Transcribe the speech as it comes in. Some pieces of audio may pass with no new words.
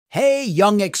Hey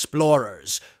young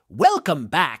explorers, welcome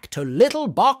back to Little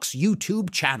Box YouTube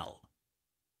channel.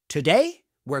 Today,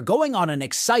 we're going on an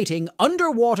exciting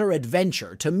underwater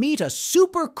adventure to meet a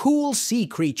super cool sea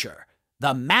creature,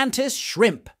 the Mantis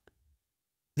Shrimp.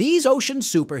 These ocean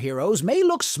superheroes may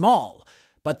look small,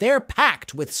 but they're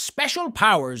packed with special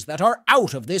powers that are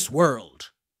out of this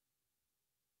world.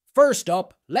 First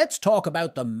up, let's talk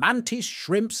about the Mantis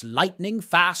Shrimp's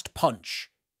lightning-fast punch.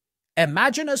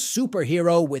 Imagine a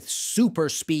superhero with super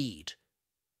speed.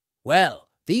 Well,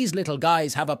 these little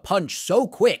guys have a punch so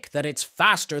quick that it's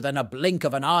faster than a blink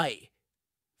of an eye.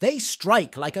 They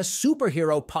strike like a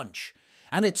superhero punch,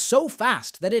 and it's so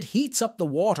fast that it heats up the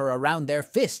water around their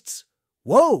fists.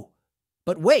 Whoa!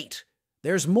 But wait,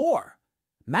 there's more.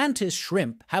 Mantis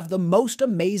shrimp have the most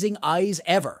amazing eyes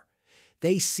ever.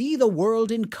 They see the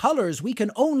world in colors we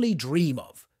can only dream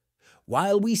of.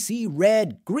 While we see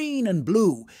red, green, and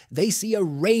blue, they see a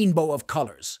rainbow of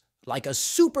colors, like a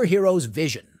superhero's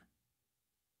vision.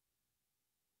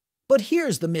 But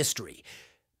here's the mystery.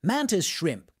 Mantis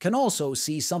shrimp can also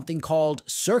see something called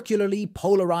circularly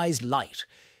polarized light.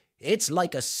 It's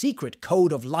like a secret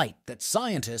code of light that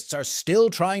scientists are still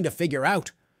trying to figure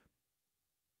out.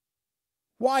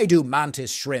 Why do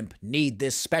mantis shrimp need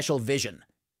this special vision?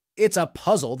 It's a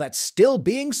puzzle that's still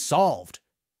being solved.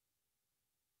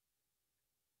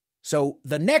 So,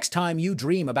 the next time you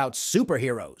dream about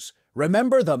superheroes,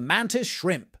 remember the mantis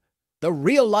shrimp, the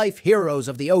real-life heroes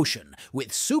of the ocean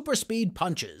with super speed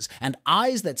punches and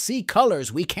eyes that see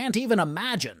colors we can't even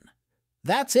imagine.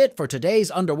 That's it for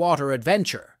today's underwater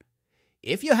adventure.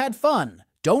 If you had fun,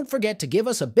 don't forget to give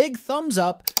us a big thumbs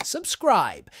up,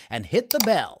 subscribe, and hit the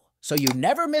bell so you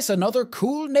never miss another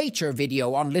cool nature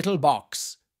video on Little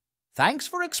Box. Thanks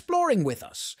for exploring with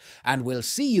us, and we'll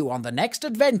see you on the next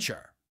adventure.